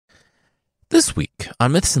This week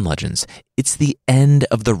on Myths and Legends, it's the end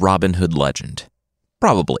of the Robin Hood legend.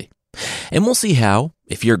 Probably. And we'll see how,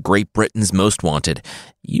 if you're Great Britain's most wanted,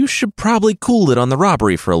 you should probably cool it on the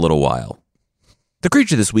robbery for a little while. The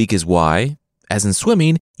creature this week is why, as in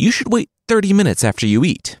swimming, you should wait 30 minutes after you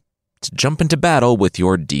eat to jump into battle with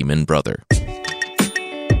your demon brother.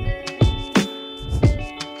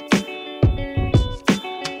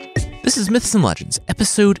 This is Myths and Legends,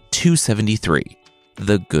 episode 273,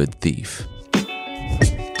 The Good Thief.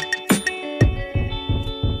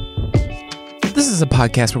 This is a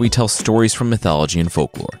podcast where we tell stories from mythology and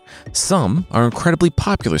folklore. Some are incredibly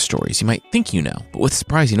popular stories you might think you know, but with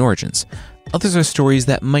surprising origins. Others are stories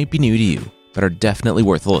that might be new to you, but are definitely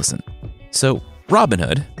worth a listen. So, Robin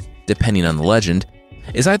Hood, depending on the legend,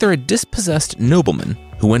 is either a dispossessed nobleman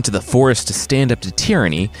who went to the forest to stand up to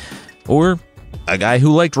tyranny, or a guy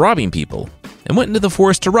who liked robbing people and went into the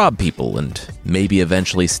forest to rob people and maybe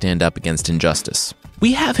eventually stand up against injustice.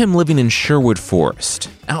 We have him living in Sherwood Forest,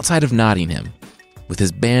 outside of Nottingham, with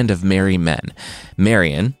his band of merry men.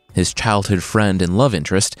 Marian, his childhood friend and love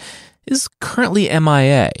interest, is currently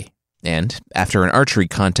MIA, and after an archery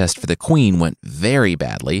contest for the Queen went very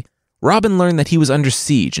badly, Robin learned that he was under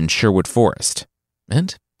siege in Sherwood Forest,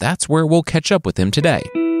 and that's where we'll catch up with him today.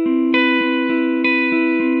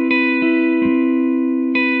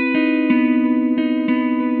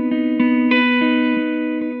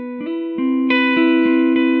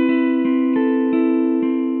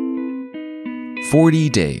 "40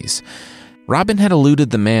 days. Robin had eluded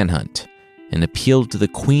the manhunt and appealed to the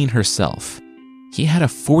Queen herself. He had a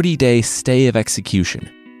 40-day stay of execution.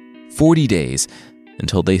 40 days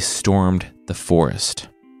until they stormed the forest.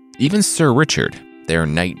 Even Sir Richard, their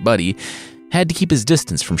knight buddy, had to keep his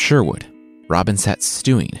distance from Sherwood. Robin sat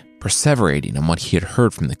stewing, perseverating on what he had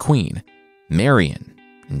heard from the Queen. Marian,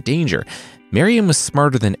 in danger. Marian was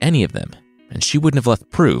smarter than any of them, and she wouldn't have left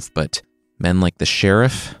proof, but men like the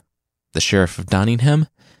Sheriff of Nottingham,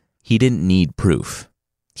 he didn't need proof.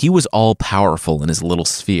 He was all-powerful in his little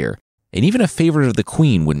sphere, and even a favorite of the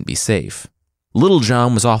Queen wouldn't be safe. Little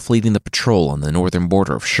John was off leading the patrol on the northern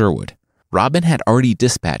border of Sherwood. Robin had already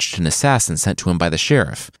dispatched an assassin sent to him by the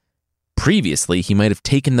sheriff. Previously, he might have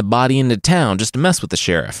taken the body into town just to mess with the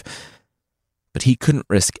sheriff. But he couldn't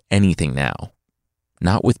risk anything now.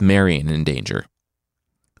 Not with Marian in danger.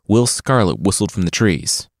 Will Scarlet whistled from the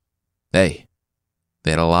trees. Hey. They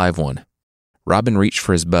had a live one. Robin reached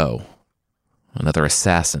for his bow. Another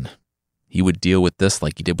assassin. He would deal with this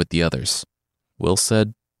like he did with the others. Will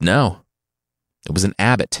said, no. It was an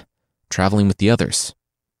abbot, traveling with the others.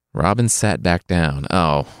 Robin sat back down.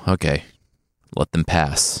 Oh, okay. Let them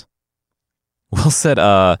pass. Will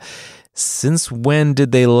said, since when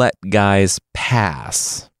did they let guys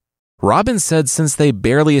pass? Robin said since they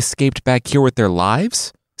barely escaped back here with their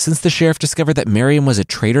lives? Since the sheriff discovered that Marian was a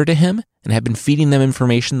traitor to him and had been feeding them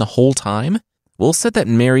information the whole time? Will said that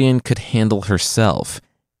Marian could handle herself.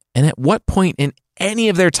 And at what point in any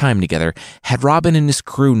of their time together had Robin and his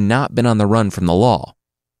crew not been on the run from the law?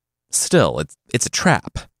 Still, it's a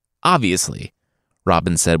trap. Obviously,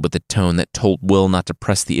 Robin said with a tone that told Will not to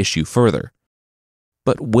press the issue further.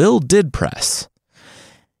 But Will did press.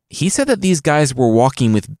 He said that these guys were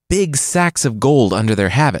walking with big sacks of gold under their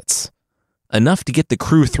habits. Enough to get the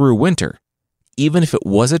crew through winter. Even if it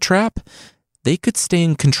was a trap, they could stay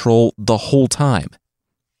in control the whole time.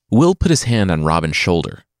 Will put his hand on Robin's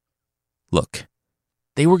shoulder. Look,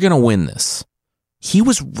 they were going to win this. He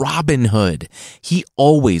was Robin Hood. He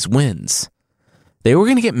always wins. They were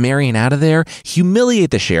going to get Marian out of there,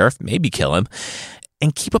 humiliate the sheriff, maybe kill him,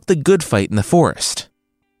 and keep up the good fight in the forest.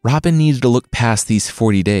 Robin needed to look past these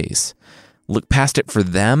 40 days. Look past it for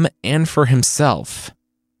them and for himself.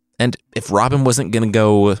 And if Robin wasn't going to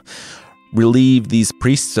go relieve these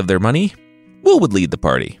priests of their money, Will would lead the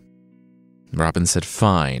party. Robin said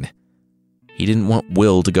fine. He didn't want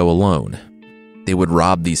Will to go alone. They would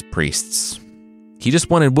rob these priests. He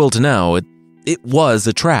just wanted Will to know it was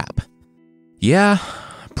a trap. Yeah,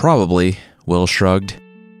 probably, Will shrugged.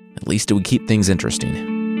 At least it would keep things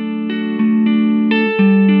interesting.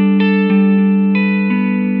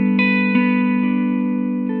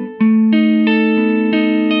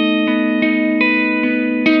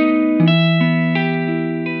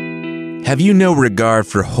 Have you no regard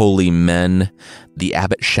for holy men? The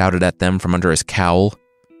abbot shouted at them from under his cowl.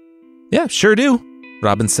 Yeah, sure do,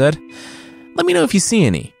 Robin said. Let me know if you see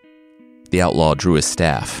any. The outlaw drew his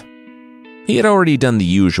staff. He had already done the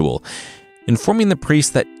usual, informing the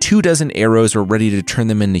priest that 24 arrows were ready to turn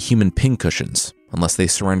them into human pincushions, unless they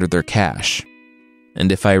surrendered their cash. And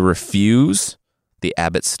if I refuse? The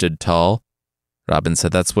abbot stood tall. Robin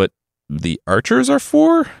said that's what the archers are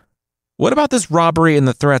for? What about this robbery and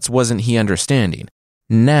the threats wasn't he understanding?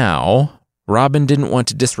 Now, Robin didn't want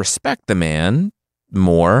to disrespect the man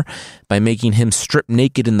more by making him strip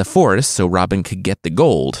naked in the forest so Robin could get the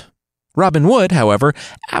gold. Robin would, however,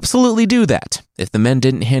 absolutely do that if the men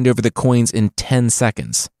didn't hand over the coins in 10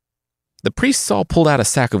 seconds. The priests all pulled out a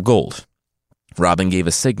sack of gold. Robin gave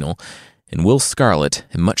a signal, and Will Scarlet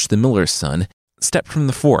and Much the Miller's son stepped from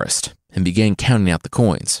the forest and began counting out the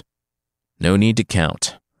coins. No need to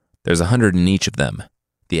count. There's 100 in each of them,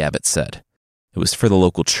 the abbot said. It was for the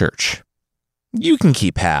local church. You can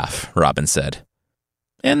keep half, Robin said.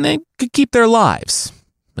 And they could keep their lives,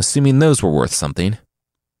 assuming those were worth something.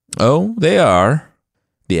 Oh, they are,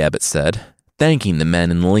 the abbot said, thanking the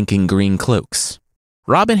men in Lincoln green cloaks.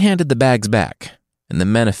 Robin handed the bags back, and the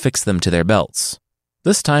men affixed them to their belts,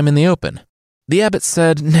 this time in the open. The abbot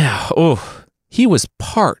said, he was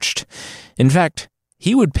parched. In fact,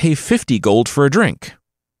 he would pay 50 gold for a drink.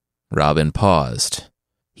 Robin paused.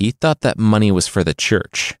 He thought that money was for the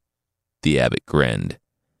church. The abbot grinned.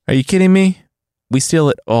 Are you kidding me? We steal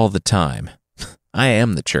it all the time. I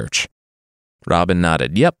am the church. Robin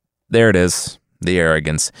nodded. Yep, there it is. The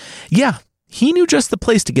arrogance. Yeah, he knew just the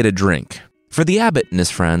place to get a drink. For the abbot and his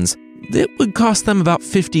friends, it would cost them about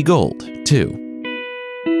 50 gold, too.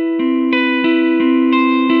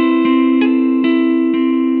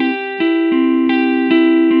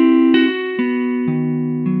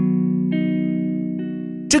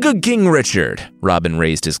 To good King Richard, Robin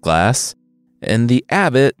raised his glass, and the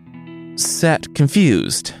abbot sat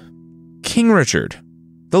confused. King Richard,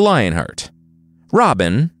 the Lionheart.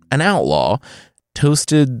 Robin, an outlaw,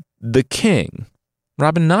 toasted the king.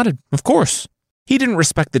 Robin nodded, of course. He didn't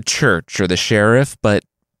respect the church or the sheriff, but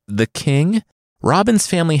the king? Robin's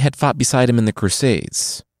family had fought beside him in the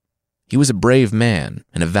Crusades. He was a brave man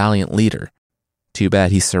and a valiant leader. Too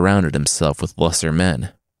bad he surrounded himself with lesser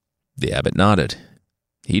men. The abbot nodded.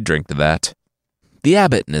 He'd drink to that. The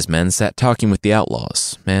abbot and his men sat talking with the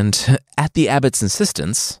outlaws, and at the abbot's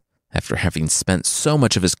insistence, after having spent so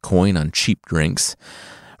much of his coin on cheap drinks,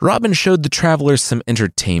 Robin showed the travelers some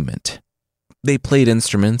entertainment. They played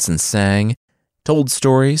instruments and sang, told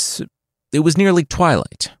stories. It was nearly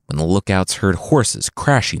twilight when the lookouts heard horses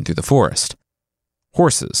crashing through the forest.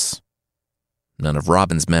 Horses. None of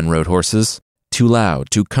Robin's men rode horses. Too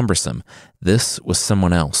loud, too cumbersome. This was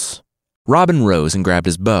someone else. Robin rose and grabbed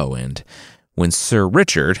his bow, and when Sir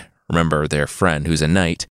Richard, remember their friend who's a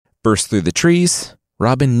knight, burst through the trees,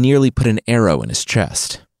 Robin nearly put an arrow in his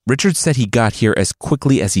chest. Richard said he got here as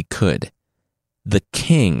quickly as he could. The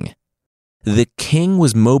king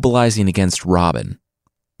was mobilizing against Robin.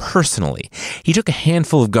 Personally, he took a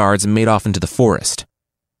handful of guards and made off into the forest.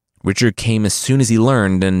 Richard came as soon as he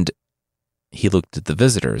learned, and he looked at the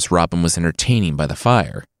visitors Robin was entertaining by the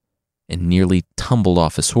fire, and nearly tumbled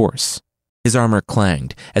off his horse. His armor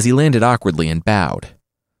clanged as he landed awkwardly and bowed.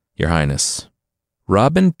 Your Highness.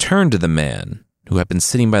 Robin turned to the man who had been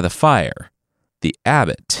sitting by the fire. The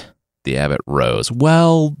abbot rose.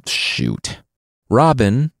 Well, shoot.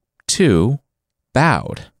 Robin, too,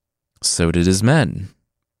 bowed. So did his men.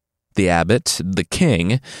 The abbot, the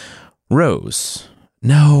king, rose.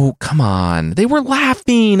 No, come on. They were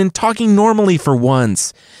laughing and talking normally for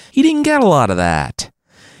once. He didn't get a lot of that.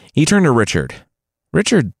 He turned to Richard.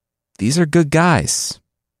 Richard, these are good guys.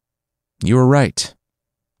 You were right.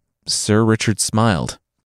 Sir Richard smiled.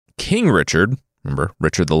 King Richard, remember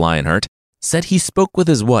Richard the Lionheart, said he spoke with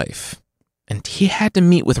his wife, and he had to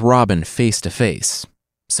meet with Robin face to face.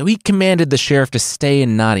 So he commanded the sheriff to stay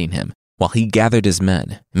in Nottingham while he gathered his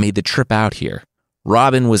men and made the trip out here.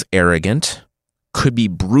 Robin was arrogant, could be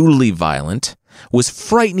brutally violent, was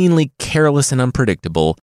frighteningly careless and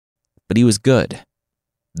unpredictable, but he was good.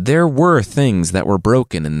 There were things that were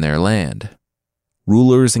broken in their land.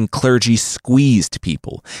 Rulers and clergy squeezed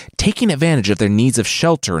people, taking advantage of their needs of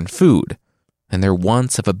shelter and food, and their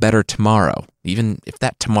wants of a better tomorrow, even if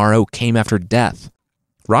that tomorrow came after death.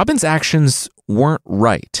 Robin's actions weren't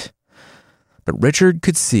right, but Richard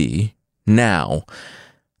could see, now,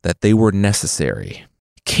 that they were necessary.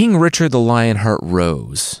 King Richard the Lionheart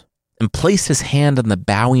rose and placed his hand on the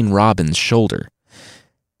bowing Robin's shoulder,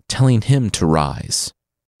 telling him to rise.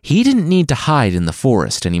 He didn't need to hide in the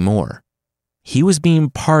forest anymore. He was being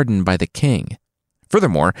pardoned by the king.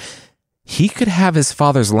 Furthermore, he could have his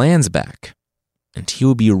father's lands back, and he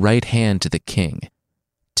would be right hand to the king.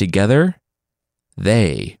 Together,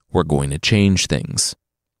 they were going to change things.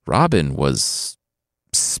 Robin was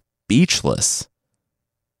speechless.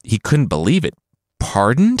 He couldn't believe it.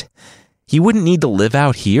 Pardoned? He wouldn't need to live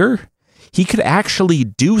out here? He could actually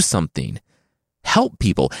do something, help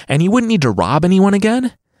people, and he wouldn't need to rob anyone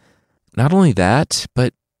again? Not only that,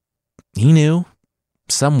 but he knew,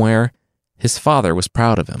 somewhere, his father was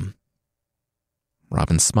proud of him.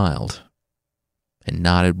 Robin smiled and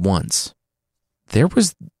nodded once. There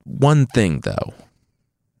was one thing, though.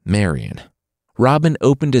 Marion. Robin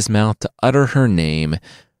opened his mouth to utter her name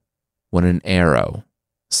when an arrow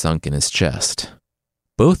sunk in his chest.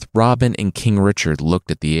 Both Robin and King Richard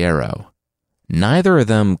looked at the arrow, neither of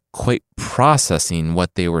them quite processing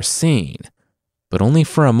what they were seeing, but only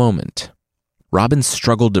for a moment. Robin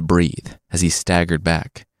struggled to breathe as he staggered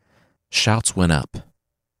back. Shouts went up,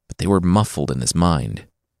 but they were muffled in his mind.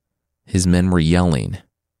 His men were yelling,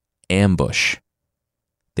 "Ambush!"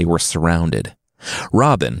 They were surrounded.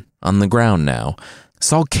 Robin, on the ground now,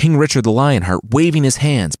 saw King Richard the Lionheart waving his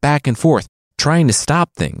hands back and forth, trying to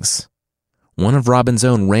stop things. One of Robin's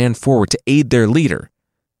own ran forward to aid their leader,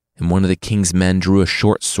 and one of the king's men drew a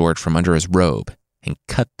short sword from under his robe and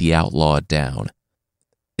cut the outlaw down.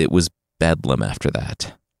 It was bedlam after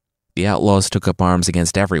that. The outlaws took up arms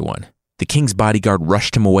against everyone. The king's bodyguard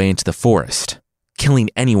rushed him away into the forest, killing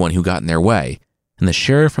anyone who got in their way, and the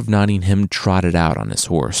sheriff of Nottingham trotted out on his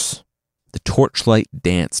horse. The torchlight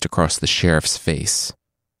danced across the sheriff's face.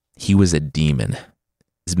 He was a demon.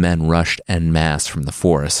 His men rushed en masse from the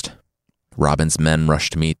forest. Robin's men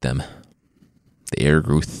rushed to meet them. The air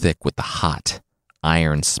grew thick with the hot,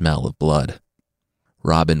 iron smell of blood.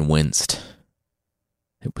 Robin winced.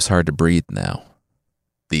 It was hard to breathe now.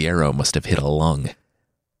 The arrow must have hit a lung.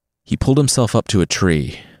 He pulled himself up to a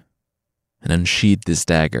tree and unsheathed his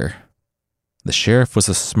dagger. The sheriff was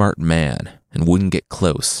a smart man and wouldn't get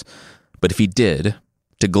close, but if he did,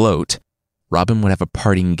 to gloat, Robin would have a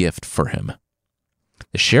parting gift for him.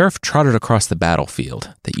 The sheriff trotted across the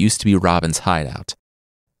battlefield that used to be Robin's hideout.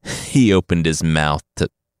 He opened his mouth to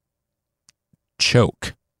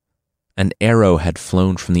choke. An arrow had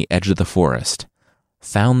flown from the edge of the forest,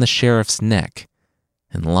 found the sheriff's neck,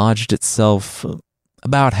 and lodged itself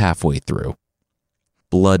about halfway through.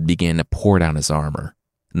 Blood began to pour down his armor,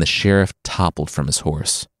 and the sheriff toppled from his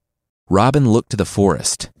horse. Robin looked to the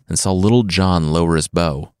forest and saw Little John lower his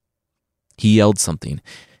bow. He yelled something,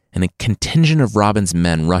 and a contingent of Robin's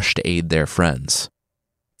men rushed to aid their friends.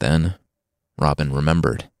 Then Robin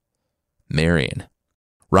remembered. Marion.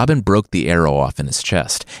 Robin broke the arrow off in his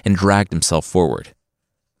chest and dragged himself forward.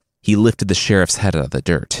 He lifted the sheriff's head out of the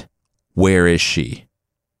dirt. "Where is she?"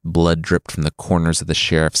 Blood dripped from the corners of the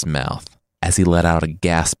sheriff's mouth as he let out a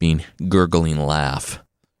gasping, gurgling laugh.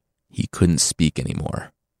 He couldn't speak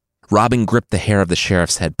anymore. Robin gripped the hair of the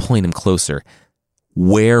sheriff's head, pulling him closer.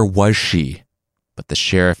 Where was she? But the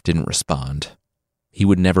sheriff didn't respond. He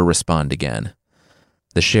would never respond again.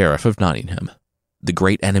 The sheriff of Nottingham, the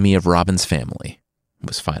great enemy of Robin's family,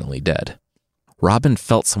 was finally dead. Robin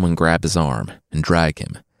felt someone grab his arm and drag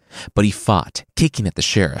him, but he fought, kicking at the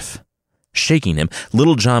sheriff. Shaking him,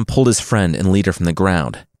 Little John pulled his friend and leader from the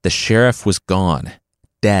ground. The sheriff was gone,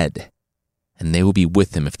 dead, and they would be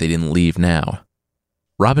with him if they didn't leave now.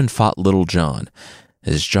 Robin fought Little John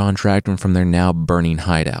as John dragged him from their now burning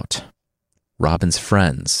hideout. Robin's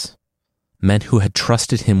friends, men who had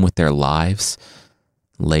trusted him with their lives,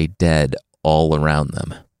 lay dead all around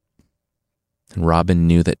them. And Robin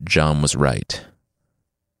knew that John was right.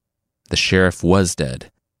 The sheriff was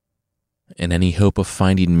dead, and any hope of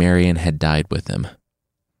finding Marion had died with him.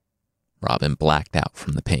 Robin blacked out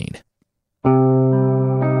from the pain.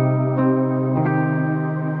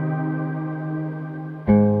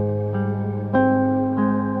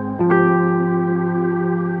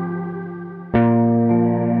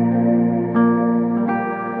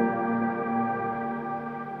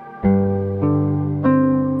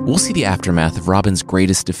 We'll see the aftermath of Robin's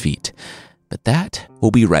greatest defeat, but that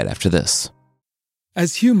will be right after this.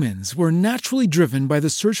 As humans, we're naturally driven by the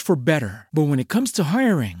search for better. But when it comes to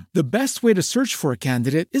hiring, the best way to search for a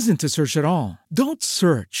candidate isn't to search at all. Don't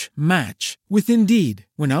search, match with Indeed.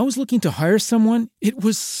 When I was looking to hire someone, it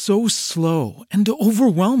was so slow and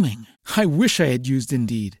overwhelming. I wish I had used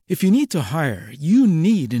Indeed. If you need to hire, you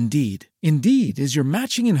need Indeed. Indeed is your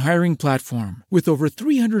matching and hiring platform with over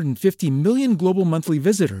 350 million global monthly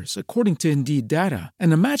visitors, according to Indeed data,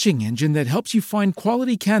 and a matching engine that helps you find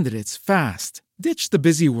quality candidates fast. Ditch the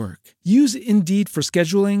busy work. Use Indeed for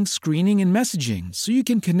scheduling, screening, and messaging so you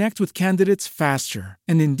can connect with candidates faster.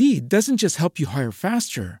 And Indeed doesn't just help you hire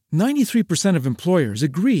faster. 93% of employers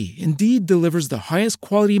agree Indeed delivers the highest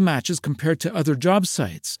quality matches compared to other job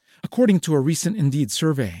sites, according to a recent Indeed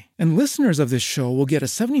survey. And listeners of this show will get a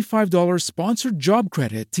 $75 sponsored job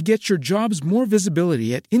credit to get your jobs more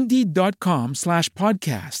visibility at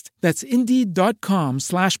Indeed.com/podcast. That's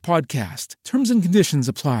Indeed.com/podcast. Terms and conditions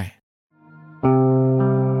apply.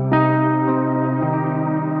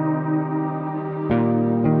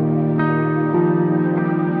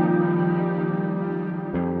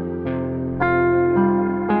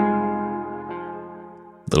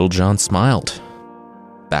 Little John smiled.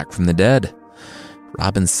 Back from the dead.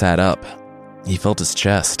 Robin sat up. He felt his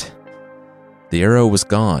chest. The arrow was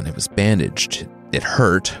gone. It was bandaged. It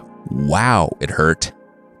hurt. Wow, it hurt.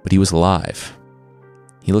 But he was alive.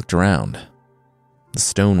 He looked around. The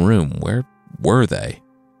stone room, where were they?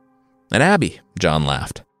 At Abby, John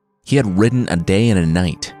laughed. He had ridden a day and a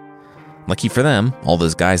night. Lucky for them, all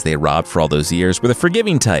those guys they had robbed for all those years were the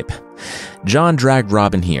forgiving type. John dragged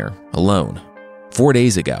Robin here, alone, 4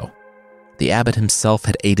 days ago. The abbot himself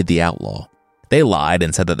had aided the outlaw. They lied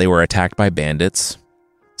and said that they were attacked by bandits.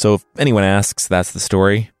 So if anyone asks, that's the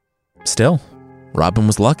story. Still, Robin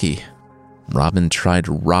was lucky. Robin tried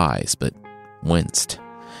to rise, but winced.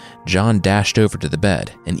 John dashed over to the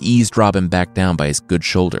bed and eased Robin back down by his good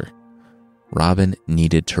shoulder. Robin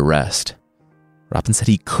needed to rest. Robin said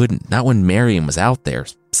he couldn't, not when Marion was out there,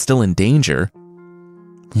 still in danger.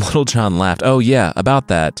 Little John laughed. Oh yeah, about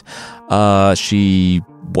that. She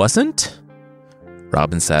wasn't?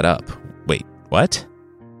 Robin sat up. Wait, what?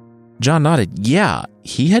 John nodded. Yeah,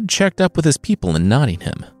 he had checked up with his people in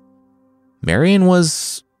Nottingham. Marion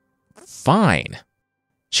was fine.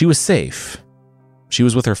 She was safe. She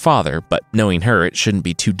was with her father, but knowing her, it shouldn't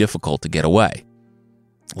be too difficult to get away.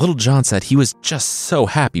 Little John said he was just so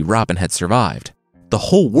happy Robin had survived. The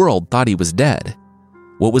whole world thought he was dead.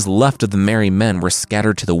 What was left of the merry men were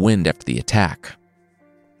scattered to the wind after the attack.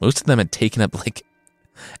 Most of them had taken up,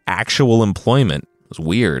 actual employment. It was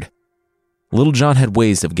weird. Little John had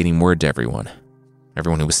ways of getting word to everyone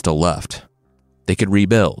who was still left. They could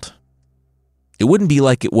rebuild. It wouldn't be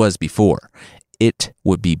like it was before. It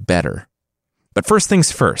would be better. But first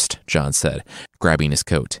things first, John said, grabbing his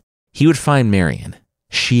coat. He would find Marion.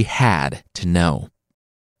 She had to know.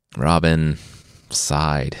 Robin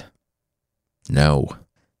sighed. No.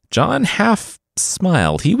 John half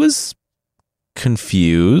smiled. He was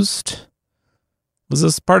confused. Was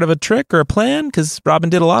this part of a trick or a plan? Because Robin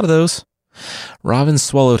did a lot of those. Robin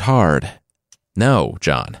swallowed hard. No,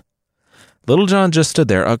 John. Little John just stood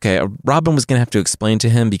there. Okay, Robin was going to have to explain to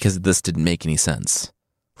him because this didn't make any sense.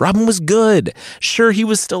 Robin was good. Sure, he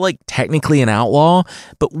was still technically an outlaw,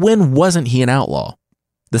 but when wasn't he an outlaw?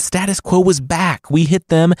 The status quo was back. We hit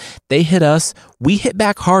them, they hit us, we hit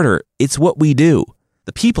back harder. It's what we do.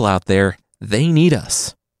 The people out there, they need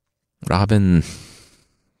us. Robin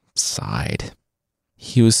sighed.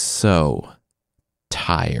 He was so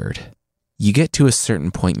tired. You get to a certain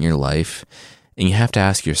point in your life, and you have to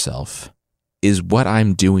ask yourself, is what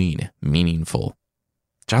I'm doing meaningful?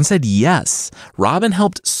 John said yes. Robin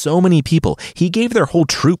helped so many people. He gave their whole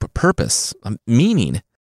troop a purpose, a meaning.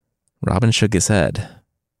 Robin shook his head.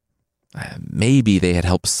 Maybe they had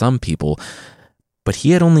helped some people, but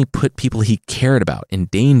he had only put people he cared about in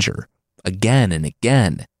danger again and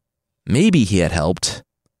again. Maybe he had helped,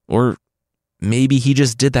 or maybe he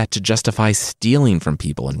just did that to justify stealing from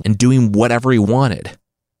people and doing whatever he wanted.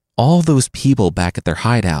 All those people back at their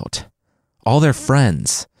hideout, all their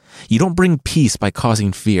friends. You don't bring peace by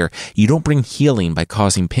causing fear. You don't bring healing by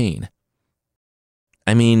causing pain.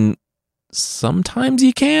 I mean, sometimes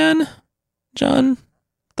you can, John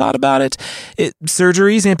thought about it.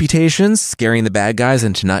 Surgeries, amputations, scaring the bad guys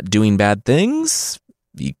into not doing bad things.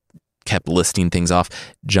 He kept listing things off.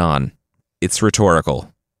 John, it's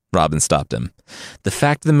rhetorical. Robin stopped him. The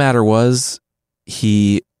fact of the matter was,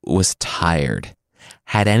 he was tired.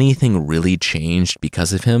 Had anything really changed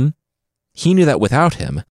because of him? He knew that without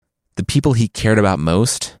him, the people he cared about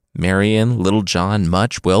most, Marion, Little John,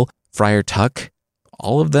 Much, Will, Friar Tuck,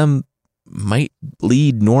 all of them might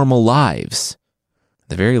lead normal lives.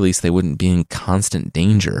 At the very least, they wouldn't be in constant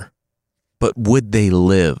danger. But would they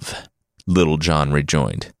live? Little John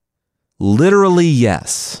rejoined. Literally,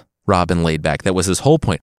 yes. Robin laid back. That was his whole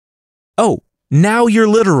point. Oh, now you're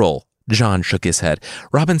literal. John shook his head.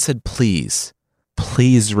 Robin said, please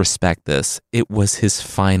respect this. It was his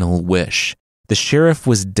final wish. The sheriff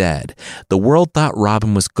was dead. The world thought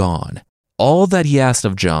Robin was gone. All that he asked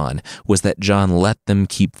of John was that John let them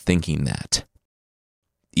keep thinking that.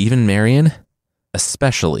 Even Marion?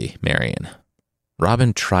 Especially Marion.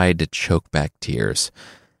 Robin tried to choke back tears.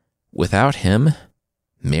 Without him,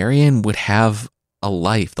 Marion would have a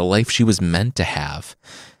life, the life she was meant to have.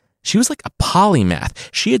 She was like a polymath.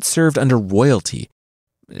 She had served under royalty.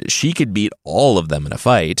 She could beat all of them in a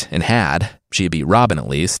fight, and had. She had beat Robin at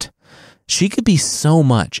least. She could be so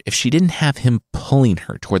much if she didn't have him pulling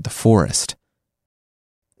her toward the forest.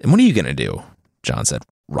 And what are you going to do? John said.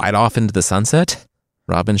 Ride off into the sunset?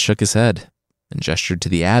 Robin shook his head and gestured to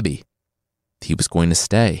the abbey. He was going to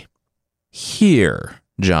stay. Here,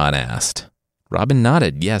 John asked. Robin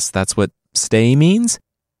nodded. Yes, that's what stay means.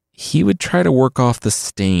 He would try to work off the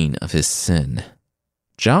stain of his sin.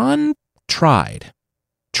 John tried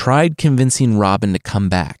convincing Robin to come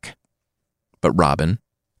back. But Robin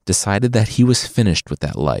decided that he was finished with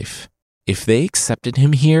that life. If they accepted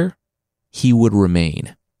him here, he would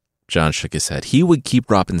remain. John shook his head. He would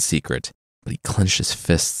keep Robin's secret, but he clenched his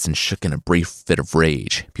fists and shook in a brief fit of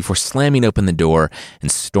rage before slamming open the door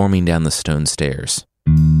and storming down the stone stairs.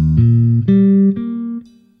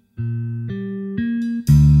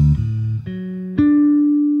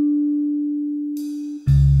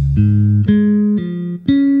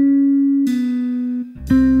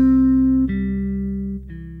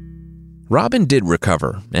 Robin did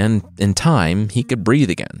recover, and in time, he could breathe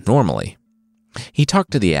again, normally. He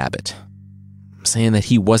talked to the abbot, saying that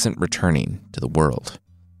he wasn't returning to the world.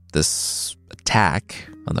 This attack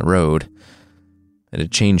on the road, it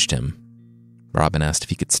had changed him. Robin asked if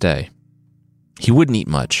he could stay. He wouldn't eat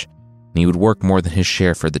much, and he would work more than his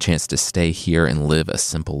share for the chance to stay here and live a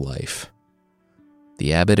simple life.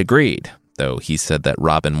 The abbot agreed, though he said that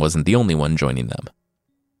Robin wasn't the only one joining them.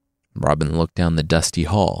 Robin looked down the dusty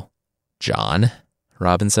hall. "John,"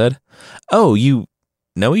 Robin said. "Oh, you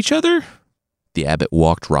know each other?" The abbot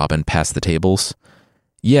walked Robin past the tables.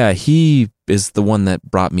 "Yeah, he is the one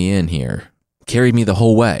that brought me in here. Carried me the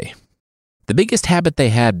whole way." The biggest habit they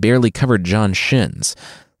had barely covered John's shins,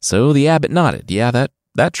 so the abbot nodded. "Yeah,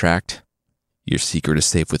 that tracked." "Your secret is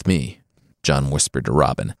safe with me," John whispered to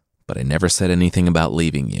Robin, "but I never said anything about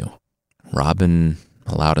leaving you." Robin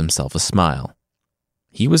allowed himself a smile.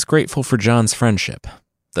 He was grateful for John's friendship,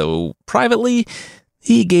 though privately,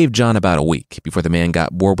 he gave John about a week before the man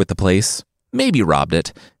got bored with the place, maybe robbed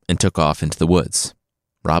it, and took off into the woods.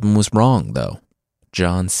 Robin was wrong, though.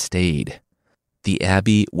 John stayed. The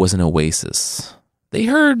Abbey was an oasis. They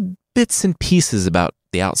heard bits and pieces about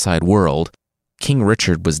the outside world. King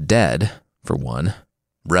Richard was dead, for one.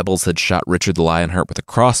 Rebels had shot Richard the Lionheart with a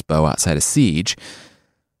crossbow outside a siege.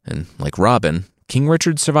 And like Robin, King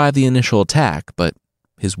Richard survived the initial attack, but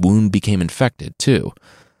his wound became infected, too.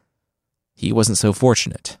 He wasn't so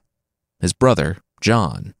fortunate. His brother,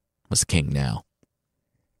 John, was king now.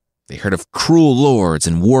 They heard of cruel lords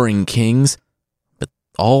and warring kings, but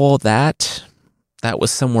all that was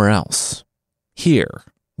somewhere else. Here,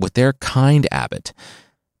 with their kind abbot,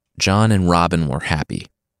 John and Robin were happy.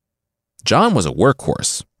 John was a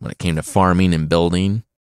workhorse when it came to farming and building.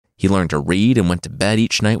 He learned to read and went to bed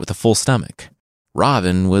each night with a full stomach.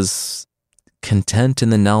 Robin was content in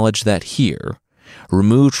the knowledge that here,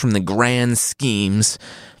 removed from the grand schemes,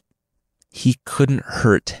 he couldn't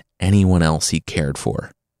hurt anyone else he cared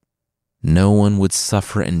for. No one would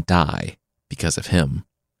suffer and die because of him.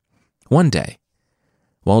 One day,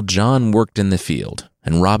 while John worked in the field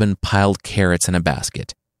and Robin piled carrots in a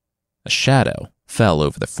basket, a shadow fell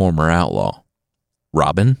over the former outlaw.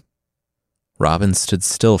 "Robin?" Robin stood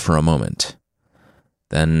still for a moment,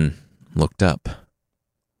 then looked up.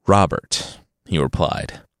 "Robert," he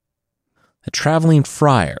replied. A traveling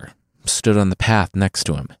friar stood on the path next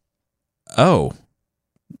to him. "Oh,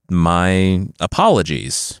 my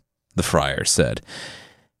apologies," the friar said.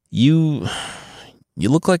 You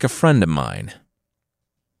look like a friend of mine.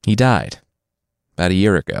 He died about a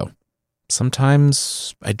year ago.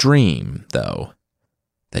 Sometimes I dream, though,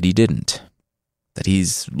 that he didn't, that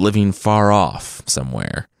he's living far off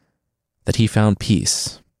somewhere, that he found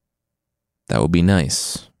peace." "That would be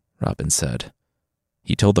nice," Robin said.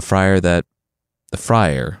 He told the friar that the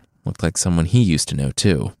friar looked like someone he used to know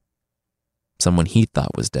too, someone he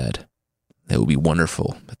thought was dead. It would be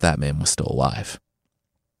wonderful if that man was still alive.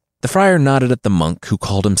 The friar nodded at the monk, who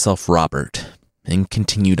called himself Robert, and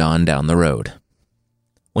continued on down the road.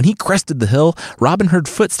 When he crested the hill, Robin heard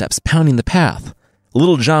footsteps pounding the path.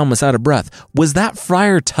 Little John was out of breath. Was that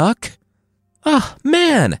Friar Tuck? Ah,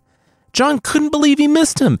 man! John couldn't believe he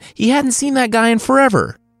missed him. He hadn't seen that guy in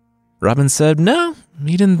forever. Robin said, no,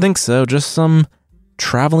 he didn't think so. Just some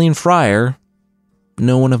traveling friar.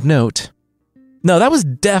 No one of note. No, that was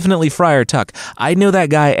definitely Friar Tuck. I'd know that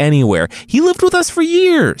guy anywhere. He lived with us for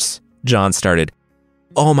years. John started.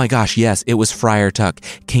 Oh my gosh, yes, it was Friar Tuck.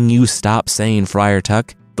 Can you stop saying Friar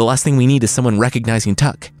Tuck? The last thing we need is someone recognizing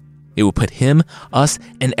Tuck. It would put him, us,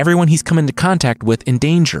 and everyone he's come into contact with in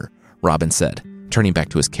danger, Robin said, turning back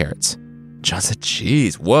to his carrots. John said,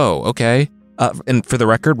 geez, whoa, okay. And for the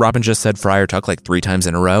record, Robin just said Friar Tuck like 3 times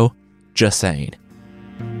in a row. Just saying.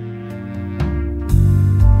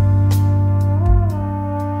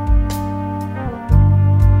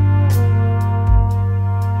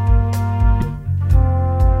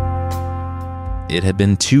 It had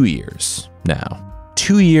been 2 years now.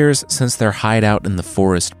 2 years since their hideout in the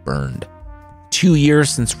forest burned. 2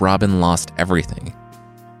 years since Robin lost everything.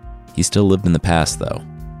 He still lived in the past, though.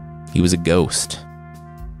 He was a ghost.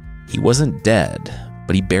 He wasn't dead,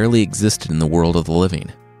 but he barely existed in the world of the living.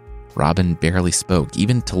 Robin barely spoke,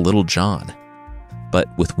 even to Little John. But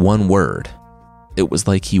with one word, it was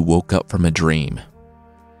like he woke up from a dream.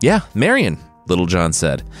 "Yeah, Marion," Little John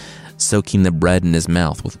said, soaking the bread in his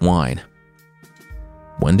mouth with wine.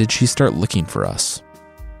 "When did she start looking for us?"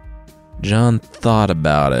 John thought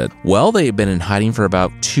about it. Well, they had been in hiding for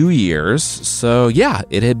about 2 years, so yeah,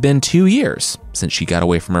 it had been 2 years since she got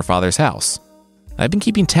away from her father's house. I've been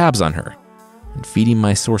keeping tabs on her and feeding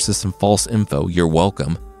my sources some false info. You're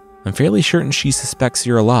welcome. I'm fairly certain she suspects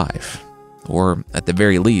you're alive. Or, at the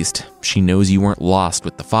very least, she knows you weren't lost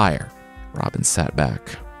with the fire. Robin sat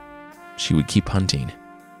back. She would keep hunting.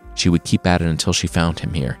 She would keep at it until she found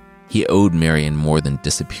him here. He owed Marion more than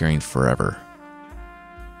disappearing forever.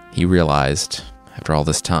 He realized, after all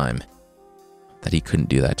this time, that he couldn't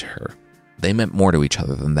do that to her. They meant more to each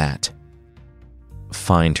other than that.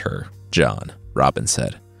 "Find her, John," Robin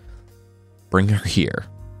said. "Bring her here.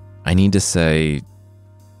 I need to say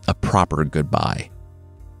a proper goodbye."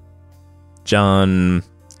 John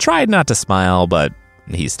tried not to smile, but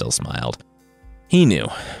he still smiled. He knew.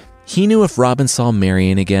 He knew if Robin saw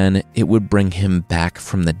Marion again, it would bring him back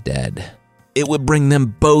from the dead. It would bring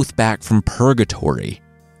them both back from purgatory.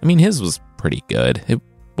 I mean, his was pretty good. It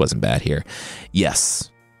wasn't bad here. Yes,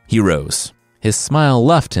 he rose. His smile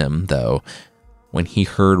left him, though, when he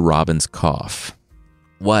heard Robin's cough.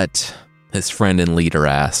 "What?" his friend and leader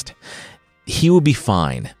asked. He would be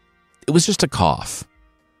fine. It was just a cough.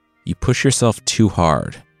 You push yourself too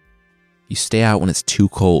hard. You stay out when it's too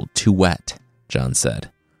cold, too wet, John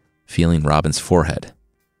said, feeling Robin's forehead.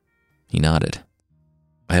 He nodded.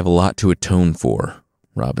 "I have a lot to atone for,"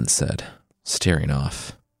 Robin said, staring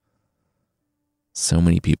off. "So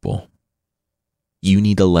many people. You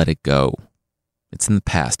need to let it go. It's in the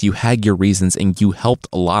past. You had your reasons and you helped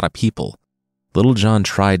a lot of people." Little John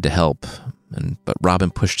tried to help, but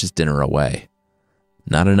Robin pushed his dinner away.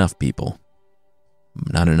 Not enough people.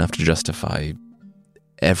 Not enough to justify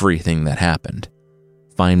everything that happened.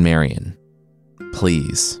 "Find Marion.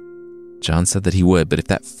 Please." John said that he would, but if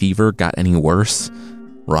that fever got any worse,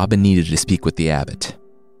 Robin needed to speak with the abbot.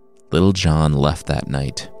 Little John left that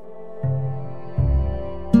night.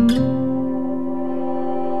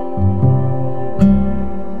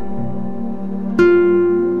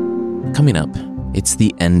 Coming up, it's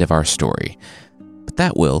the end of our story, but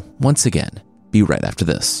that will, once again, be right after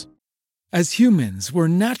this. As humans, we're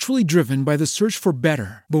naturally driven by the search for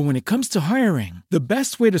better. But when it comes to hiring, the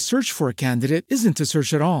best way to search for a candidate isn't to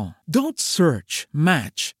search at all. Don't search,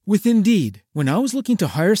 match with Indeed. When I was looking to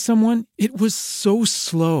hire someone, it was so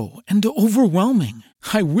slow and overwhelming.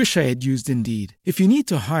 I wish I had used Indeed. If you need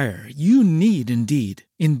to hire, you need Indeed.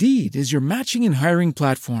 Indeed is your matching and hiring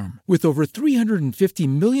platform with over 350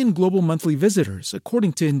 million global monthly visitors,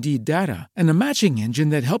 according to Indeed data, and a matching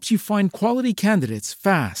engine that helps you find quality candidates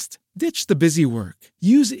fast. Ditch the busy work.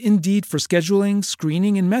 Use Indeed for scheduling,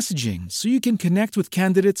 screening, and messaging so you can connect with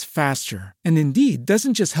candidates faster. And Indeed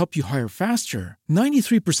doesn't just help you hire faster.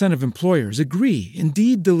 93% of employers agree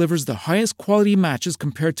Indeed delivers the highest quality matches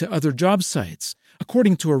compared to other job sites,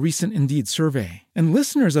 according to a recent Indeed survey. And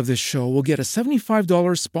listeners of this show will get a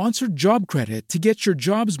 $75 sponsored job credit to get your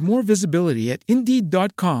jobs more visibility at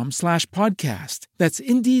Indeed.com/podcast. That's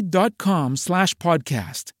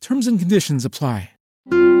Indeed.com/podcast. Terms and conditions apply.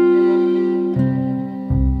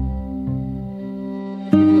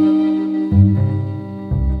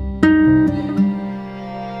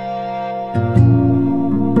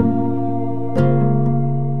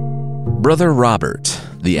 "Brother Robert,"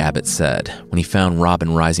 the abbot said when he found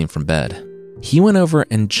Robin rising from bed. He went over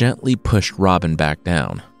and gently pushed Robin back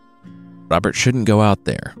down. Robert shouldn't go out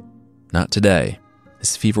there. Not today.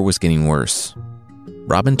 His fever was getting worse.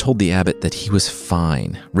 Robin told the abbot that he was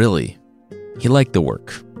fine, really. He liked the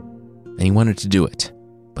work, and he wanted to do it.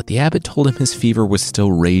 But the abbot told him his fever was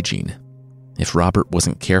still raging. If Robert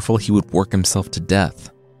wasn't careful, he would work himself to death.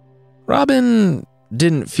 Robin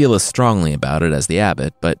didn't feel as strongly about it as the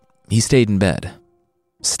abbot, but he stayed in bed.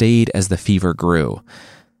 Stayed as the fever grew.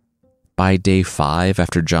 By day 5,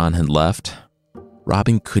 after John had left,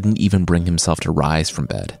 Robin couldn't even bring himself to rise from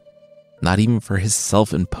bed. Not even for his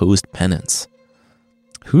self-imposed penance.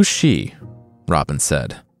 "Who's she?" Robin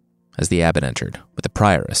said, as the abbot entered, with a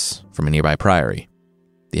prioress from a nearby priory.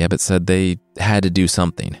 The abbot said they had to do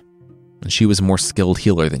something, and she was a more skilled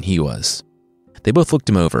healer than he was. They both looked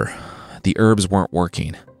him over. The herbs weren't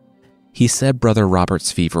working. He said Brother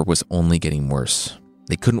Robert's fever was only getting worse.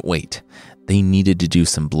 They couldn't wait. They needed to do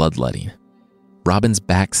some bloodletting. Robin's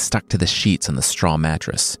back stuck to the sheets on the straw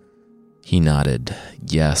mattress. He nodded.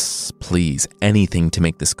 Yes, please, anything to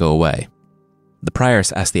make this go away. The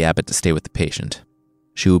prioress asked the abbot to stay with the patient.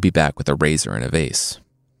 She would be back with a razor and a vase.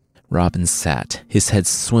 Robin sat, his head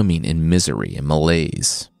swimming in misery and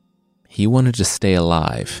malaise. He wanted to stay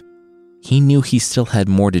alive. He knew he still had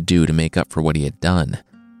more to do to make up for what he had done.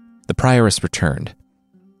 The prioress returned.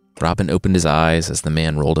 Robin opened his eyes as the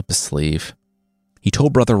man rolled up his sleeve. He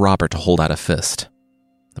told Brother Robert to hold out a fist.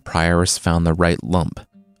 The prioress found the right lump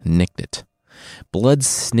and nicked it. Blood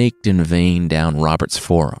snaked in vain down Robert's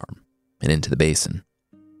forearm and into the basin.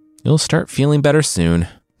 "You'll start feeling better soon.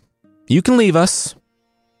 You can leave us,"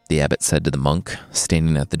 the abbot said to the monk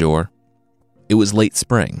standing at the door. It was late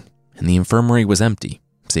spring, and the infirmary was empty,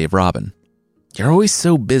 save Robin. "You're always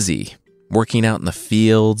so busy, working out in the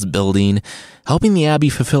fields, building, helping the abbey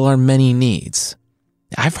fulfill our many needs.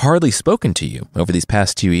 I've hardly spoken to you over these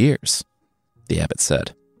past 2 years," the abbot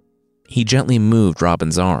said. He gently moved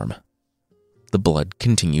Robin's arm. The blood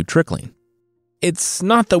continued trickling. "It's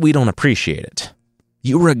not that we don't appreciate it.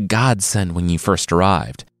 You were a godsend when you first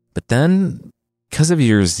arrived, but then, because of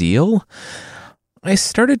your zeal, I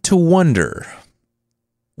started to wonder,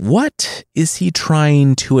 what is he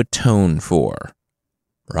trying to atone for?"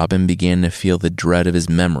 Robin began to feel the dread of his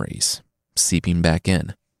memories seeping back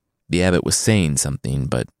in. The abbot was saying something,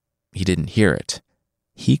 but he didn't hear it.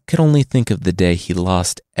 He could only think of the day he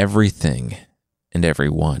lost everything and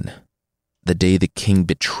everyone. The day the king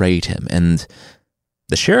betrayed him, and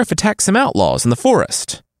the sheriff attacked some outlaws in the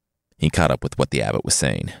forest. He caught up with what the abbot was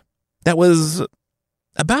saying. "That was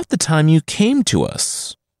about the time you came to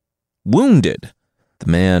us, wounded."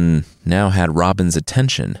 The man now had Robin's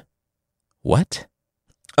attention. "What?"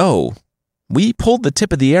 "Oh, we pulled the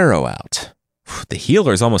tip of the arrow out. The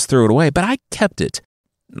healers almost threw it away, but I kept it.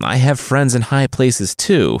 I have friends in high places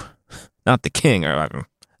too. Not the king, or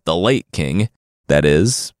the late king, that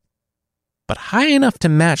is, but high enough to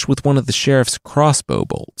match with one of the sheriff's crossbow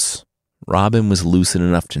bolts." Robin was lucid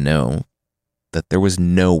enough to know that there was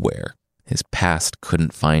nowhere his past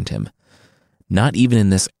couldn't find him. Not even in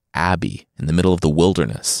this abbey in the middle of the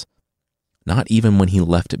wilderness. Not even when he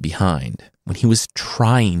left it behind, when he was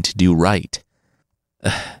trying to do right.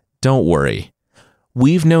 "Don't worry.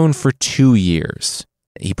 We've known for 2 years,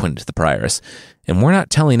 he pointed to the prioress, and we're not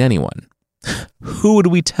telling anyone." "Who would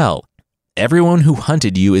we tell? Everyone who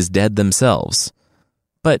hunted you is dead themselves."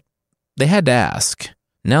 But they had to ask,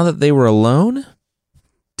 now that they were alone,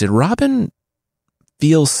 did Robin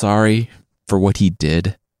feel sorry for what he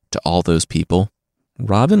did to all those people?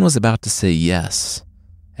 Robin was about to say yes,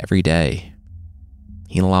 every day.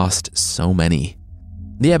 He lost so many.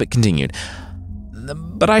 The abbot continued,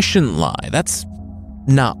 "But I shouldn't lie. That's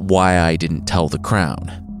not why I didn't tell the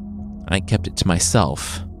crown. I kept it to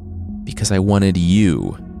myself because I wanted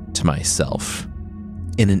you to myself."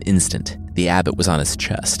 In an instant, the abbot was on his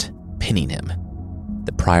chest, pinning him.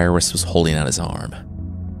 The prioress was holding out his arm,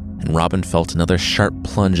 and Robin felt another sharp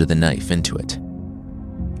plunge of the knife into it.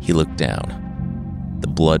 He looked down. The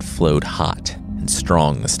blood flowed hot and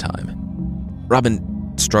strong this time.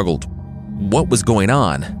 Robin struggled. What was going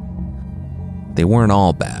on? They weren't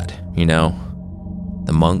all bad, you know.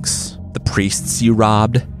 "The monks, the priests you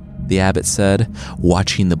robbed," the abbot said,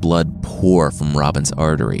 watching the blood pour from Robin's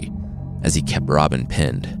artery as he kept Robin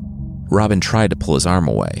pinned. Robin tried to pull his arm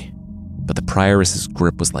away, but the prioress's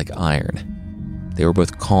grip was like iron. They were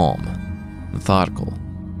both calm, methodical.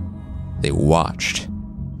 They watched.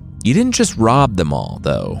 "You didn't just rob them all,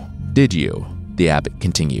 though, did you?" the abbot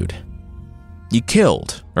continued. "You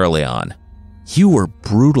killed early on. You were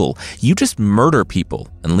brutal. You just murder people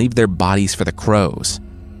and leave their bodies for the crows.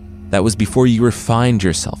 That was before you refined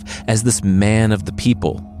yourself as this man of the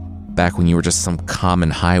people, back when you were just some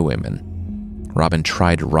common highwayman." Robin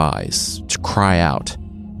tried to rise, to cry out,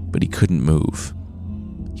 but he couldn't move.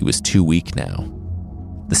 He was too weak now.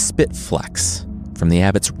 The spit flecks from the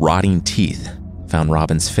abbot's rotting teeth found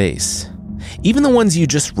Robin's face. Even the ones you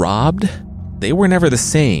just robbed, they were never the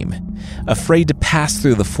same. Afraid to pass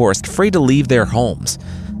through the forest, afraid to leave their homes.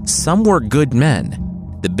 Some were good men.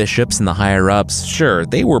 The bishops and the higher-ups, sure,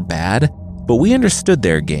 they were bad, but we understood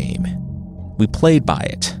their game. We played by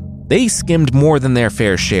it. They skimmed more than their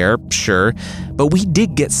fair share, sure, but we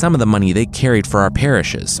did get some of the money they carried for our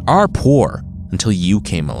parishes, our poor, until you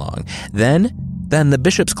came along. Then the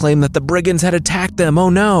bishops claimed that the brigands had attacked them. Oh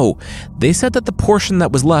no! They said that the portion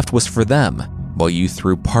that was left was for them, while you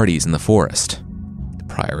threw parties in the forest." The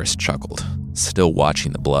prioress chuckled, still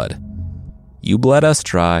watching the blood. "You bled us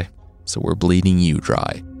dry, so we're bleeding you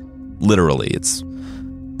dry." Literally, it's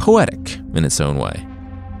poetic in its own way.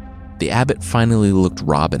 The abbot finally looked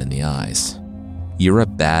Robin in the eyes. "You're a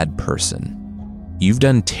bad person. You've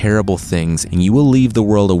done terrible things, and you will leave the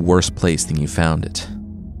world a worse place than you found it.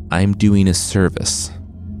 I'm doing a service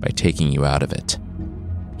by taking you out of it.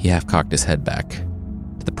 He half-cocked his head back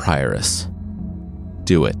to the prioress.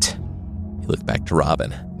 Do it. He looked back to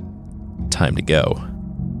Robin. Time to go.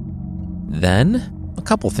 Then, a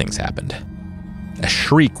couple things happened. A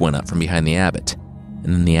shriek went up from behind the abbot,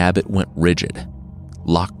 and then the abbot went rigid,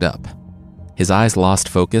 locked up. His eyes lost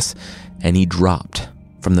focus, and he dropped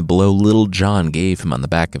from the blow Little John gave him on the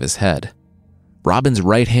back of his head. Robin's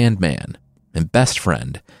right-hand man and best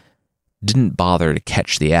friend didn't bother to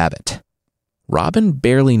catch the abbot. Robin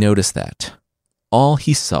barely noticed that. All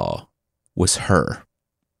he saw was her.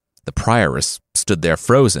 The prioress stood there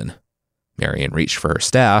frozen. Marian reached for her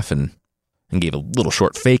staff and gave a little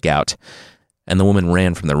short fake-out, and the woman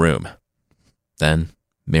ran from the room. Then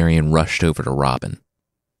Marian rushed over to Robin.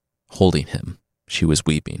 Holding him, she was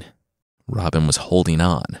weeping. Robin was holding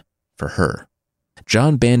on for her.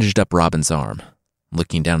 John bandaged up Robin's arm,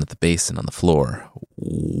 looking down at the basin on the floor.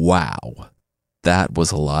 Wow, that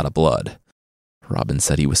was a lot of blood. Robin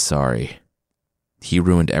said he was sorry. He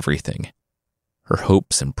ruined everything. Her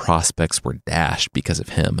hopes and prospects were dashed because of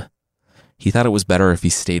him. He thought it was better if he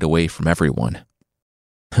stayed away from everyone.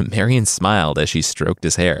 Marian smiled as she stroked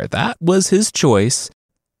his hair. That was his choice.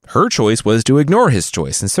 Her choice was to ignore his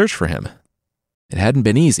choice and search for him. It hadn't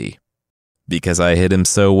been easy. Because I hid him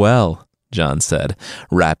so well, John said,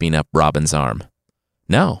 wrapping up Robin's arm.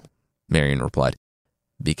 No, Marian replied,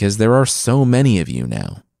 because there are so many of you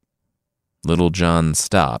now. Little John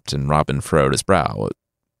stopped and Robin furrowed his brow.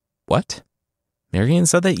 What? Marian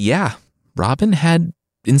said that, yeah, Robin had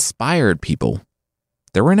inspired people.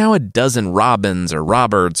 There were now 12 Robins or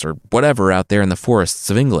Roberts or whatever out there in the forests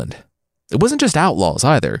of England. It wasn't just outlaws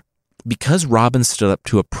either. Because Robin stood up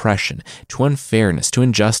to oppression, to unfairness, to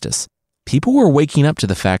injustice, people were waking up to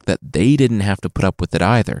the fact that they didn't have to put up with it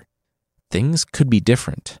either. Things could be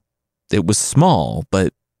different. It was small,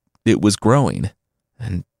 but it was growing.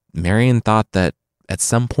 And Marian thought that at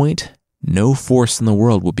some point, no force in the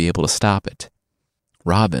world would be able to stop it.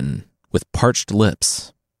 Robin, with parched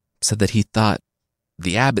lips, said that he thought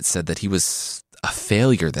the abbot said that he was a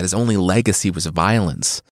failure, that his only legacy was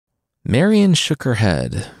violence. Marian shook her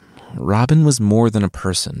head. Robin was more than a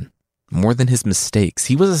person, more than his mistakes.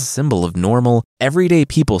 He was a symbol of normal, everyday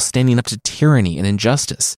people standing up to tyranny and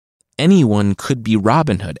injustice. Anyone could be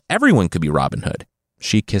Robin Hood. Everyone could be Robin Hood.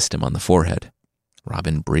 She kissed him on the forehead.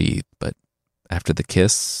 Robin breathed, but after the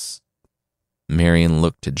kiss, Marian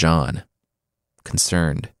looked to John,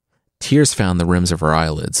 concerned. Tears found the rims of her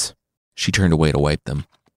eyelids. She turned away to wipe them.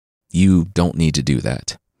 You don't need to do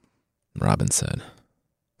that, Robin said.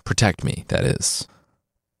 Protect me, that is.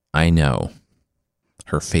 I know.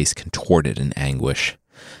 Her face contorted in anguish.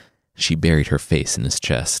 She buried her face in his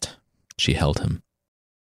chest. She held him.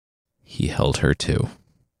 He held her too.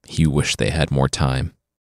 He wished they had more time.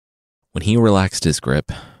 When he relaxed his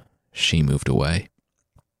grip, she moved away.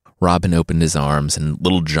 Robin opened his arms and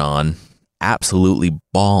Little John, absolutely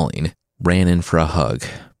bawling, ran in for a hug.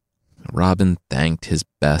 Robin thanked his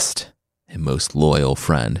best and most loyal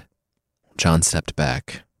friend. John stepped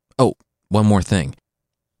back. Oh, one more thing.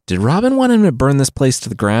 Did Robin want him to burn this place to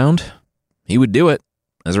the ground? He would do it.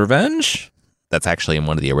 As revenge? That's actually in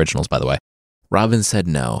one of the originals, by the way. Robin said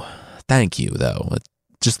no. Thank you, though.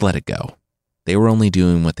 Just let it go. They were only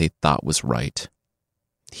doing what they thought was right.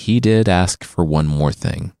 He did ask for one more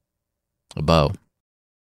thing. A bow.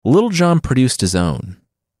 Little John produced his own.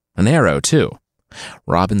 An arrow, too.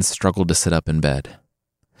 Robin struggled to sit up in bed.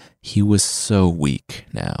 He was so weak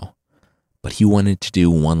now, but he wanted to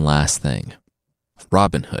do one last thing.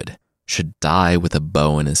 Robin Hood should die with a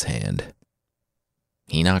bow in his hand.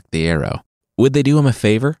 He knocked the arrow. Would they do him a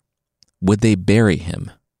favor? Would they bury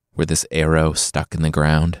him where this arrow stuck in the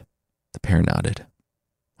ground? The pair nodded.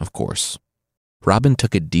 Of course. Robin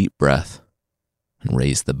took a deep breath and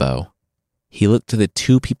raised the bow. He looked to the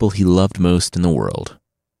two people he loved most in the world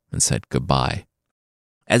and said goodbye.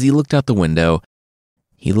 As he looked out the window,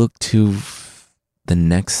 he looked to the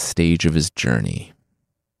next stage of his journey.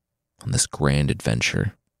 On this grand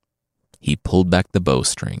adventure, he pulled back the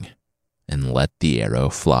bowstring and let the arrow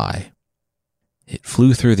fly. It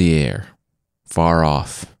flew through the air, far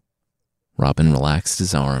off. Robin relaxed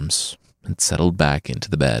his arms and settled back into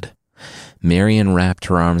the bed. Marian wrapped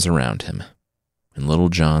her arms around him, and Little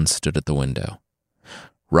John stood at the window.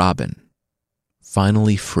 Robin,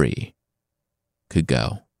 finally free, could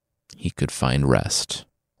go. He could find rest.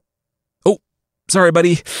 Oh, sorry,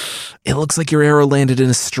 buddy. It looks like your arrow landed in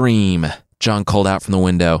a stream, John called out from the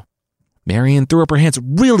window. Marian threw up her hands.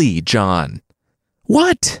 Really, John?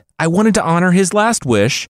 What? I wanted to honor his last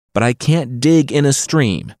wish, but I can't dig in a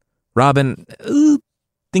stream. Robin,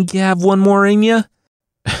 think you have one more in you?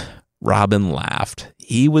 Robin laughed.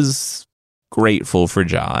 He was grateful for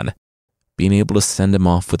Jon being able to send him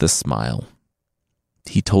off with a smile.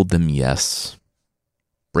 He told them yes.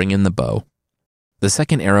 Bring in the bow. The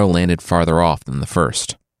second arrow landed farther off than the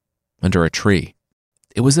first, under a tree.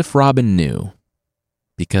 It was as if Robin knew,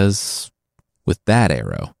 because with that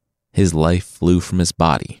arrow, his life flew from his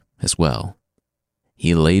body as well.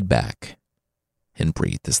 He laid back and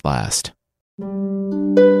breathed his last.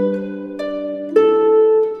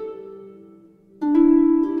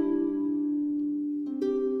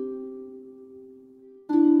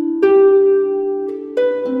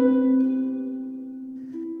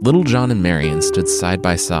 Little Jon and Marion stood side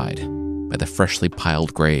by side by the freshly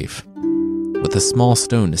piled grave, with a small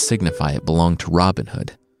stone to signify it belonged to Robin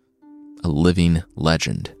Hood, a living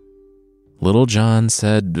legend. Little Jon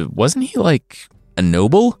said, wasn't he like a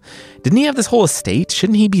noble? Didn't he have this whole estate?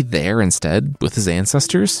 Shouldn't he be there instead with his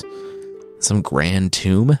ancestors? Some grand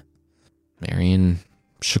tomb? Marion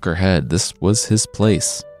shook her head. This was his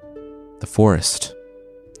place. The forest,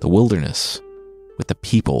 the wilderness, with the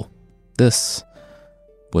people. This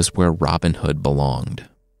was where Robin Hood belonged.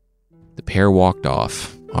 The pair walked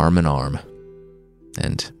off, arm in arm,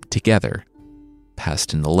 and together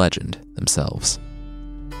passed into legend themselves.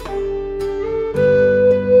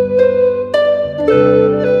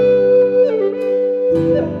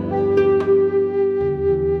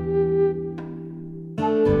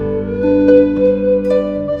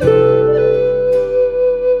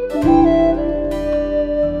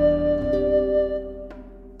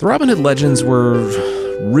 The Robin Hood legends were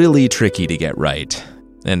really tricky to get right,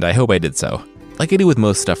 and I hope I did so. Like I do with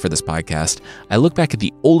most stuff for this podcast, I look back at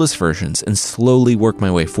the oldest versions and slowly work my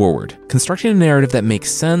way forward, constructing a narrative that makes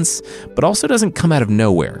sense, but also doesn't come out of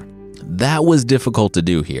nowhere. That was difficult to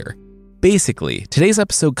do here. Basically, today's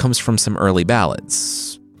episode comes from some early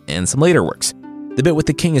ballads, and some later works. The bit with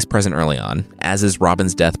the king is present early on, as is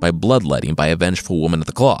Robin's death by bloodletting by a vengeful woman of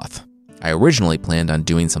the cloth. I originally planned on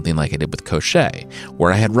doing something like I did with Cochet,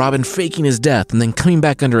 where I had Robin faking his death and then coming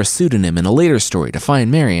back under a pseudonym in a later story to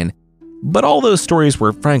find Marion, but all those stories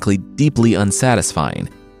were frankly deeply unsatisfying,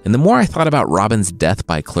 and the more I thought about Robin's death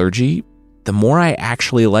by clergy, the more I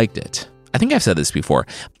actually liked it. I think I've said this before,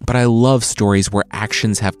 but I love stories where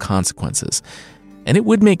actions have consequences, and it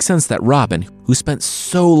would make sense that Robin, who spent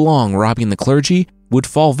so long robbing the clergy, would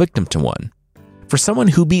fall victim to one. For someone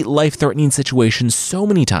who beat life-threatening situations so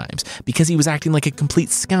many times because he was acting like a complete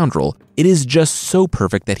scoundrel, it is just so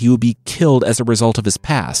perfect that he would be killed as a result of his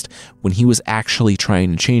past when he was actually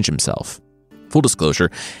trying to change himself. Full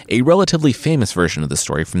disclosure, a relatively famous version of the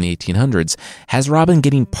story from the 1800s has Robin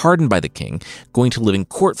getting pardoned by the king, going to live in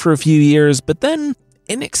court for a few years, but then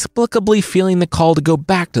inexplicably feeling the call to go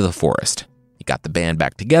back to the forest. He got the band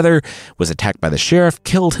back together, was attacked by the sheriff,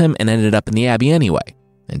 killed him, and ended up in the abbey anyway,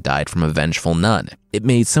 and died from a vengeful nun. It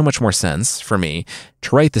made so much more sense, for me,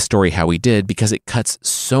 to write the story how we did because it cuts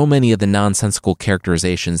so many of the nonsensical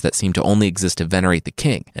characterizations that seem to only exist to venerate the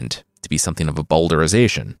king, and to be something of a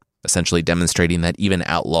bowdlerization, essentially demonstrating that even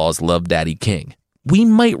outlaws love Daddy King. We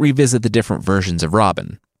might revisit the different versions of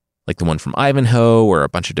Robin, like the one from Ivanhoe or a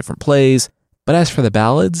bunch of different plays, but as for the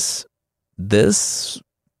ballads, this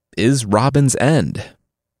is Robin's end.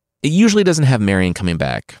 It usually doesn't have Marion coming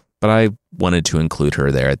back, but I wanted to include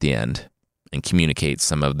her there at the end and communicate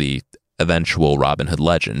some of the eventual Robin Hood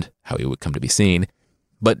legend, how he would come to be seen.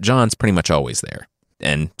 But Jon's pretty much always there,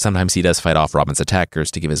 and sometimes he does fight off Robin's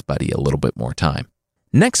attackers to give his buddy a little bit more time.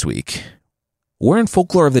 Next week, we're in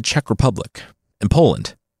folklore of the Czech Republic and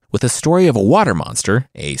Poland, with a story of a water monster,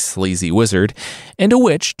 a sleazy wizard, and a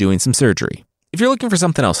witch doing some surgery. If you're looking for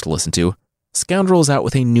something else to listen to, Scoundrel is out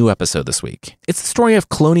with a new episode this week. It's the story of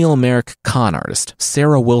colonial American con artist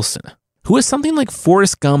Sarah Wilson, who is something like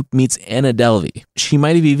Forrest Gump meets Anna Delvey. She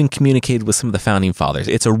might have even communicated with some of the founding fathers.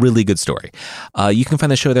 It's a really good story. You can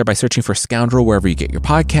find the show there by searching for Scoundrel wherever you get your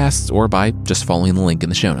podcasts or by just following the link in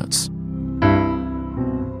the show notes.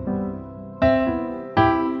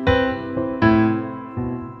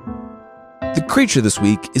 The creature this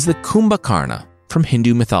week is the Kumbhakarna from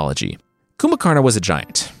Hindu mythology. Kumbhakarna was a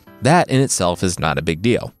giant. That in itself is not a big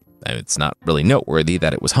deal. It's not really noteworthy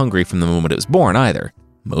that it was hungry from the moment it was born either.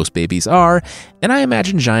 Most babies are, and I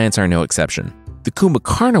imagine giants are no exception. The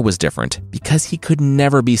Kumbhakarna was different because he could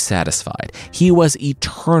never be satisfied. He was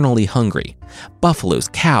eternally hungry. Buffaloes,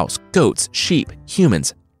 cows, goats, sheep,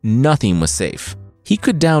 humans, nothing was safe. He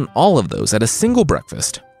could down all of those at a single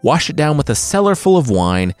breakfast, wash it down with a cellar full of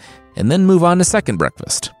wine, and then move on to second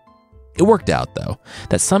breakfast. It worked out, though,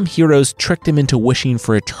 that some heroes tricked him into wishing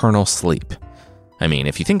for eternal sleep. I mean,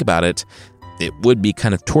 if you think about it, it would be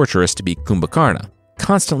kind of torturous to be Kumbhakarna,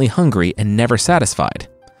 constantly hungry and never satisfied.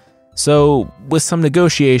 So, with some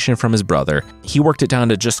negotiation from his brother, he worked it down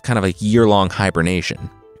to just kind of a year-long hibernation.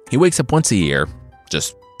 He wakes up once a year,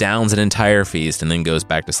 just downs an entire feast, and then goes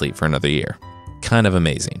back to sleep for another year. Kind of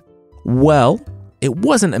amazing. Well, it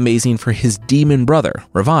wasn't amazing for his demon brother,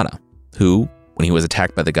 Ravana, who, when he was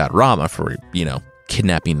attacked by the god Rama for,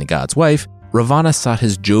 kidnapping the god's wife, Ravana sought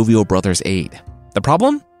his jovial brother's aid. The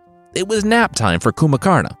problem? It was nap time for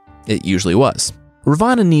Kumbhakarna. It usually was.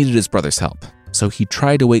 Ravana needed his brother's help, so he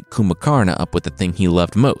tried to wake Kumbhakarna up with the thing he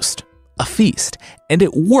loved most, a feast, and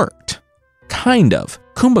it worked. Kind of.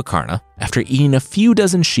 Kumbhakarna, after eating a few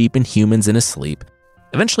dozen sheep and humans in his sleep,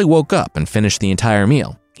 eventually woke up and finished the entire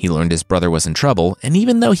meal. He learned his brother was in trouble, and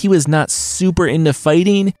even though he was not super into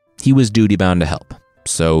fighting, he was duty-bound to help.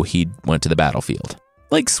 So he went to the battlefield.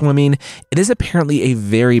 Like swimming, it is apparently a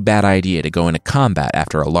very bad idea to go into combat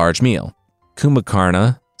after a large meal.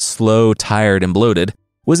 Kumbhakarna, slow, tired, and bloated,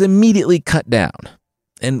 was immediately cut down.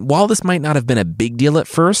 And while this might not have been a big deal at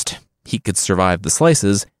first, he could survive the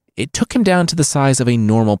slices, it took him down to the size of a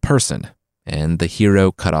normal person, and the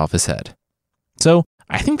hero cut off his head. So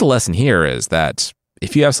I think the lesson here is that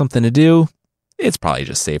if you have something to do, it's probably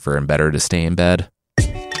just safer and better to stay in bed.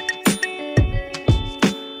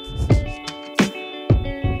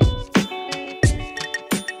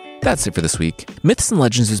 That's it for this week. Myths and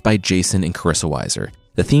Legends is by Jason and Carissa Weiser.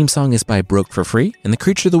 The theme song is by Broke for Free, and the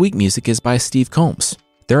Creature of the Week music is by Steve Combs.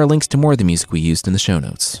 There are links to more of the music we used in the show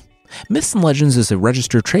notes. Myths and Legends is a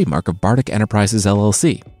registered trademark of Bardic Enterprises,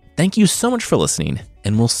 LLC. Thank you so much for listening,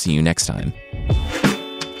 and we'll see you next time.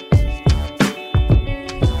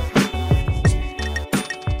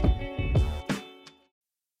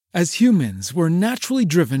 As humans, we're naturally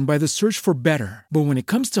driven by the search for better. But when it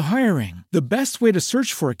comes to hiring, the best way to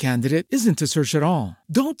search for a candidate isn't to search at all.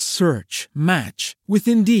 Don't search, match with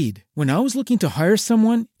Indeed. When I was looking to hire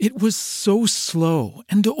someone, it was so slow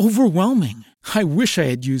and overwhelming. I wish I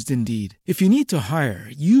had used Indeed. If you need to hire,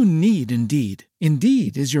 you need Indeed.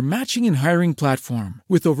 Indeed is your matching and hiring platform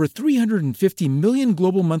with over 350 million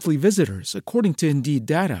global monthly visitors, according to Indeed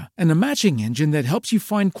data, and a matching engine that helps you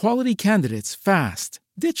find quality candidates fast.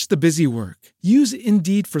 Ditch the busy work. Use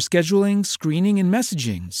Indeed for scheduling, screening, and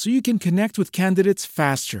messaging so you can connect with candidates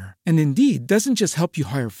faster. And Indeed doesn't just help you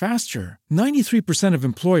hire faster. 93% of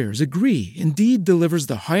employers agree Indeed delivers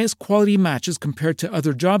the highest quality matches compared to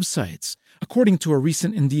other job sites, according to a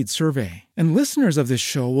recent Indeed survey. And listeners of this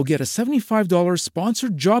show will get a $75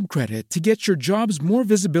 sponsored job credit to get your jobs more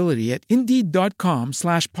visibility at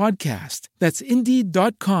Indeed.com/podcast. That's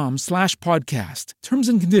Indeed.com/podcast. Terms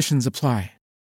and conditions apply.